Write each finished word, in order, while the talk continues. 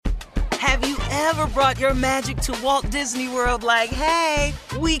Have you ever brought your magic to Walt Disney World like, hey,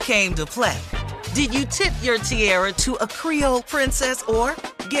 we came to play? Did you tip your tiara to a Creole princess or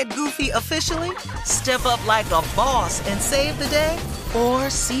get goofy officially? Step up like a boss and save the day? Or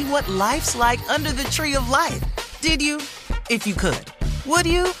see what life's like under the tree of life? Did you? If you could. Would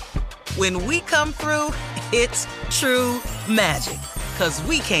you? When we come through, it's true magic. 'Cause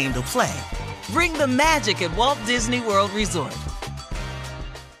we came to play. Bring the magic at Walt Disney World Resort.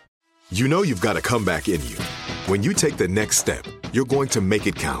 You know you've got a comeback in you. When you take the next step, you're going to make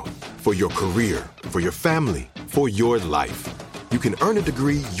it count. For your career, for your family, for your life. You can earn a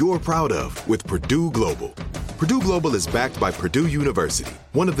degree you're proud of with Purdue Global. Purdue Global is backed by Purdue University,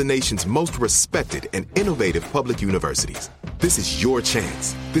 one of the nation's most respected and innovative public universities. This is your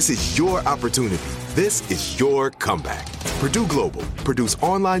chance. This is your opportunity. This is your comeback. Purdue Global, Purdue's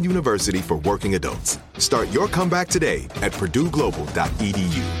online university for working adults. Start your comeback today at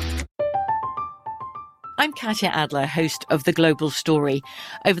purdueglobal.edu. I'm Katya Adler, host of The Global Story.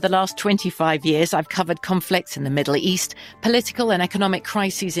 Over the last 25 years, I've covered conflicts in the Middle East, political and economic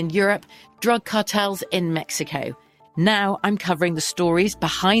crises in Europe, drug cartels in Mexico. Now I'm covering the stories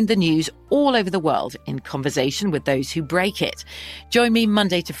behind the news all over the world in conversation with those who break it. Join me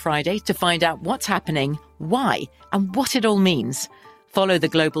Monday to Friday to find out what's happening, why, and what it all means. Follow The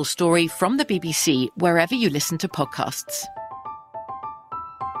Global Story from the BBC wherever you listen to podcasts.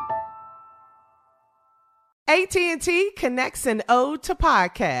 AT&T connects an ode to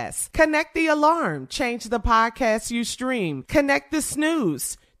podcasts. Connect the alarm. Change the podcast you stream. Connect the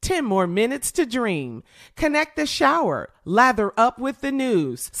snooze. 10 more minutes to dream. Connect the shower. Lather up with the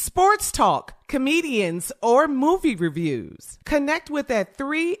news. Sports talk, comedians, or movie reviews. Connect with that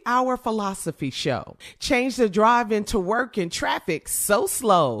 3-hour philosophy show. Change the drive into work in traffic so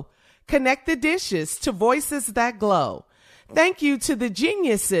slow. Connect the dishes to voices that glow. Thank you to the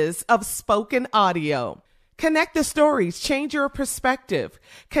geniuses of spoken audio. Connect the stories, change your perspective.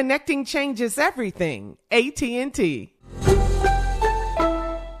 Connecting changes everything. AT&T.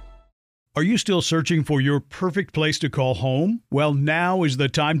 Are you still searching for your perfect place to call home? Well, now is the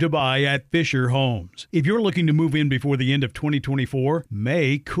time to buy at Fisher Homes. If you're looking to move in before the end of 2024,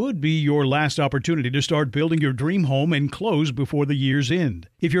 May could be your last opportunity to start building your dream home and close before the year's end.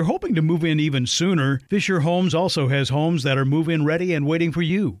 If you're hoping to move in even sooner, Fisher Homes also has homes that are move-in ready and waiting for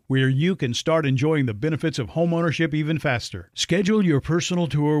you, where you can start enjoying the benefits of homeownership even faster. Schedule your personal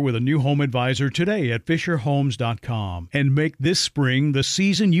tour with a new home advisor today at FisherHomes.com and make this spring the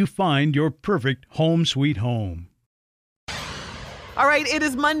season you find your perfect home sweet home. All right, it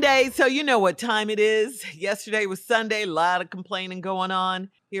is Monday, so you know what time it is. Yesterday was Sunday, a lot of complaining going on.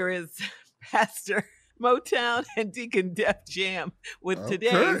 Here is Pastor Motown and Deacon Def Jam with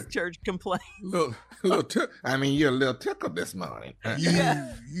today's church complaint. You're a little tickled this morning.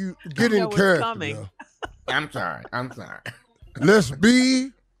 You get in character. I'm sorry. Let's be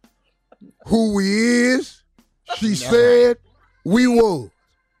who we is. She said we was.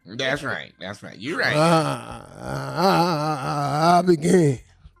 That's right. You're right. I began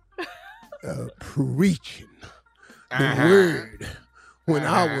preaching the word when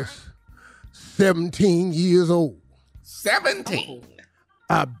I was 17 years old. 17?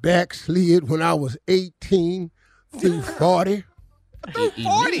 I backslid when I was 18 through 40.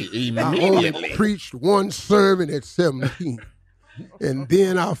 40? I only preached one sermon at 17. And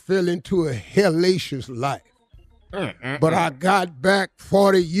then I fell into a hellacious life. But I got back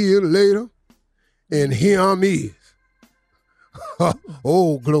 40 years later, and here I'm is.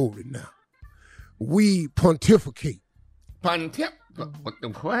 Oh, glory now. We pontificate.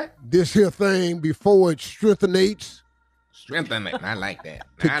 What? This here thing before it strengthenates. Strengthen it. I like that.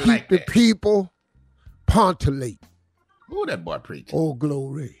 To keep the people pontulate. Who that boy preaching? Oh,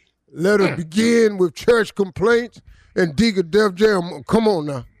 glory. Let us begin with church complaints and Deacon Def Jam. Come on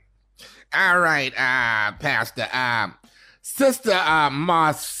now. All right, Pastor. Sister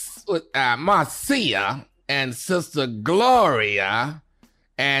Marcia and Sister Gloria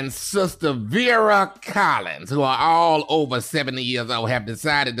and Sister Vera Collins, who are all over 70 years old, have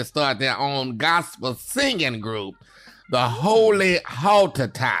decided to start their own gospel singing group, the Holy Halter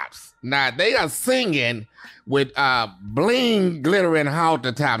Tops. Now, they are singing with bling glittering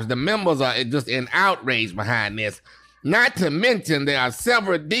halter tops. The members are just in outrage behind this. Not to mention there are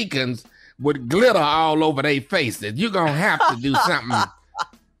several deacons with glitter all over their faces. You're going to have to do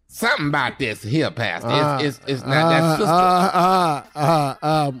something about this here, Pastor. It's not that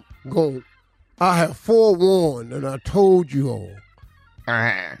sister. I have forewarned, and I told you all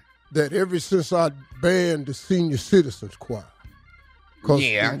that ever since I banned the senior citizens choir, because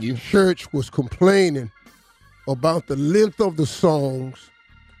the church was complaining about the length of the songs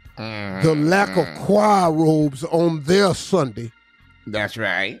the lack of choir robes on their Sunday. That's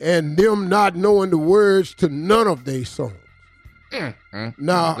right. And them not knowing the words to none of their songs.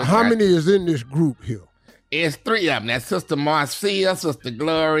 Now, how many is in this group here? It's 3 of them. That's Sister Marcia, Sister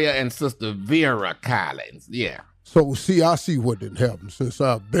Gloria, and Sister Vera Collins. Yeah. So, see, I see what didn't happen. Since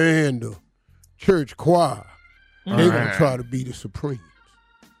I banned the church choir, they're going to try to be the Supremes.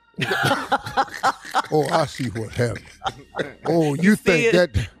 Oh, I see what happened. Oh, you think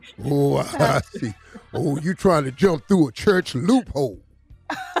that... Oh, I see. Oh, you trying to jump through a church loophole.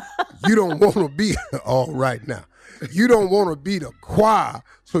 You don't want to be... All right, now. You don't want to be the choir,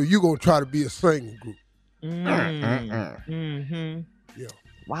 so you're going to try to be a singing group. Yeah.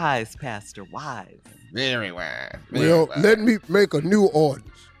 Wise, Pastor, wise. Very wise. Let me make a new ordinance.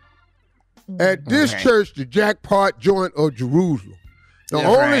 At this church, the Jackpot Joint of Jerusalem, the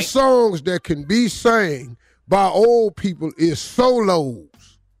only songs that can be sang by old people is solos.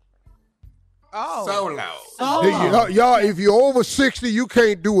 Solo. Y'all, if you're over 60, you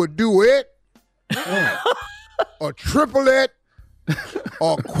can't do a duet, a triplet,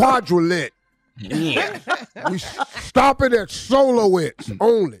 or quadrulet. Yeah. We stop it at soloists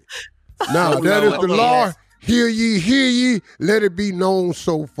only. Now, that is the law. Hear ye, let it be known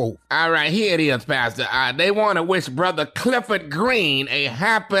so forth. All right, here it is, Pastor. They want to wish Brother Clifford Green a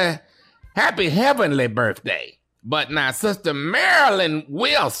happy heavenly birthday. But now, Sister Marilyn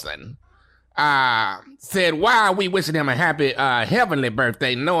Wilson said, why are we wishing him a happy heavenly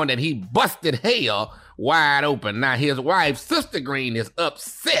birthday, knowing that he busted hell wide open? Now, his wife, Sister Green, is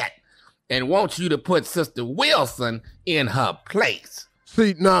upset and wants you to put Sister Wilson in her place.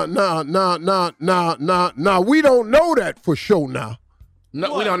 See, now, we don't know that for sure now.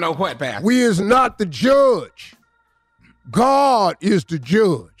 No, we don't know what, Pastor. We is not the judge. God is the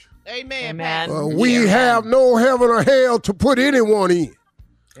judge. Amen. We have no heaven or hell to put anyone in.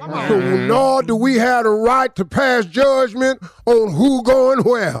 So nor do we have the right to pass judgment on who going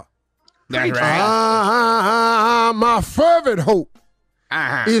where. That's right. My fervent hope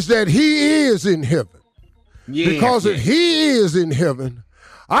is that he is in heaven. Yes, because if he is in heaven,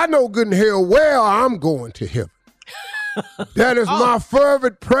 I know good and hell well I'm going to heaven. That is my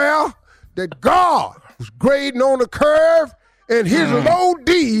fervent prayer, that God was grading on the curve and his low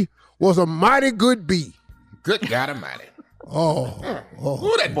D was a mighty good B. Good God Almighty.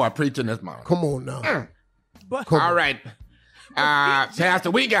 Who that boy preaching this morning? Come on now. All right.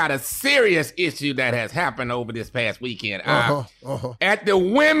 Pastor, we got a serious issue that has happened over this past weekend. At the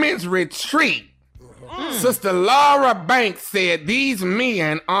women's retreat, Sister Laura Banks said these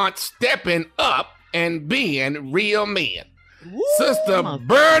men aren't stepping up and being real men. Sister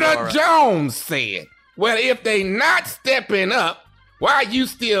Berta Jones said, well, if they not stepping up, why are you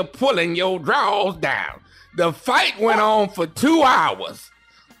still pulling your drawers down? The fight went on for 2 hours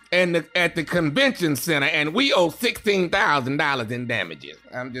at the convention center, and we owe $16,000 in damages.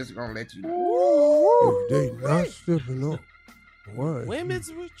 I'm just going to let you know. If they not stepping up, why?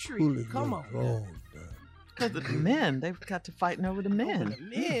 Women's retreat. Come on. Because of the men. They've got to fighting over the men.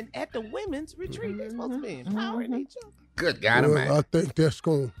 The men at the women's retreat. They're supposed to be empowering each other. Good God Almighty. I think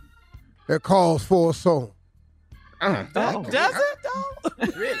that calls for a song. Does it, though?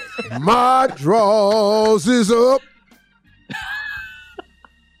 Really? My draws is up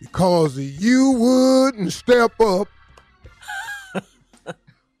because you wouldn't step up,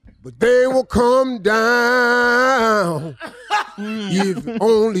 but they will come down if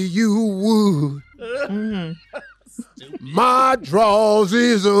only you would. My draws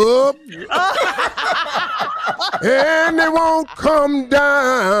is up and they won't come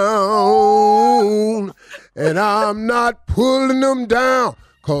down, and I'm not pulling them down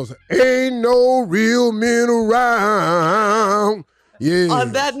cause ain't no real men around. Yeah.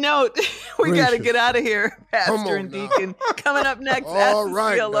 On that note, we got to get out of here, Pastor and Deacon. Coming up next, Ask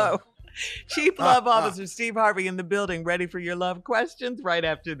the CLO. Chief Love Officer Steve Harvey in the building, ready for your love questions right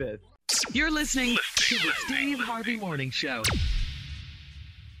after this. You're listening to the Steve Harvey Morning Show.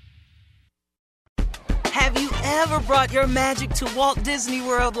 Have you ever brought your magic to Walt Disney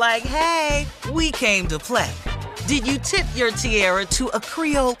World like, hey, we came to play? Did you tip your tiara to a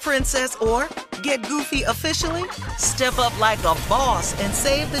Creole princess or get goofy officially? Step up like a boss and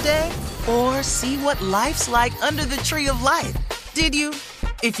save the day? Or see what life's like under the tree of life? Did you?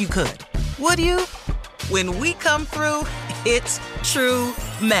 If you could. Would you? When we come through, it's true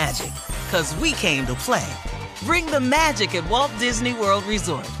magic. 'Cause we came to play. Bring the magic at Walt Disney World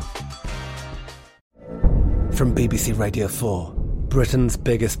Resort. From BBC Radio 4, Britain's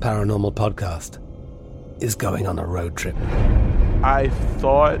biggest paranormal podcast is going on a road trip. I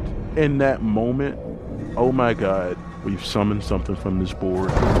thought in that moment, oh my God, We've summoned something from this board.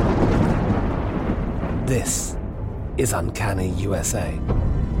 This is Uncanny USA.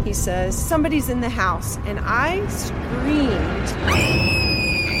 He says, somebody's in the house, and I screamed.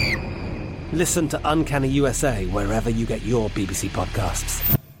 Listen to Uncanny USA wherever you get your BBC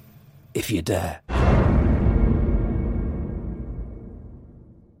podcasts, if you dare.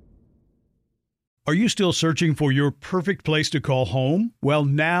 Are you still searching for your perfect place to call home? Well,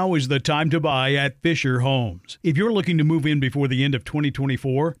 now is the time to buy at Fisher Homes. If you're looking to move in before the end of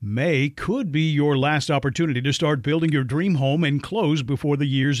 2024, May could be your last opportunity to start building your dream home and close before the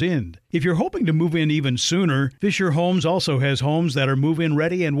year's end. If you're hoping to move in even sooner, Fisher Homes also has homes that are move-in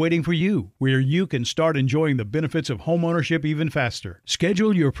ready and waiting for you, where you can start enjoying the benefits of homeownership even faster.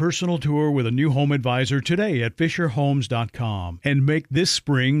 Schedule your personal tour with a new home advisor today at FisherHomes.com and make this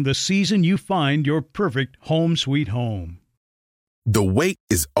spring the season you find your perfect home sweet home. The wait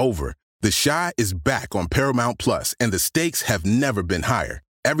is over. The Chi is back on Paramount Plus, and the stakes have never been higher.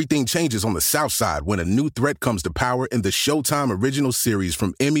 Everything changes on the South Side when a new threat comes to power in the Showtime original series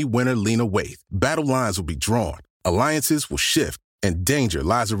from Emmy winner Lena Waithe. Battle lines will be drawn, alliances will shift, and danger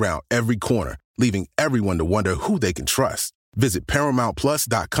lies around every corner, leaving everyone to wonder who they can trust. Visit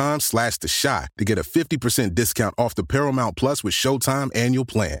ParamountPlus.com/The Chi to get a 50% discount off the Paramount Plus with Showtime annual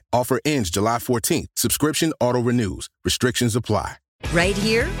plan. Offer ends July 14th. Subscription auto-renews. Restrictions apply. Right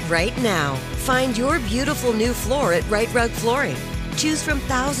here, right now. Find your beautiful new floor at Right Rug Flooring. Choose from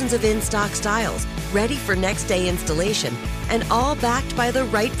thousands of in-stock styles, ready for next day installation, and all backed by the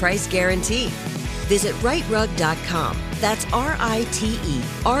right price guarantee. Visit rightrug.com. That's RITERUG.com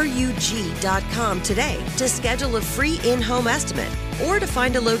today to schedule a free in-home estimate or to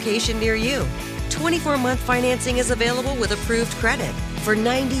find a location near you. 24-month financing is available with approved credit. For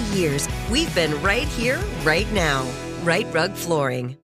 90 years, we've been right here, right now. Right Rug Flooring.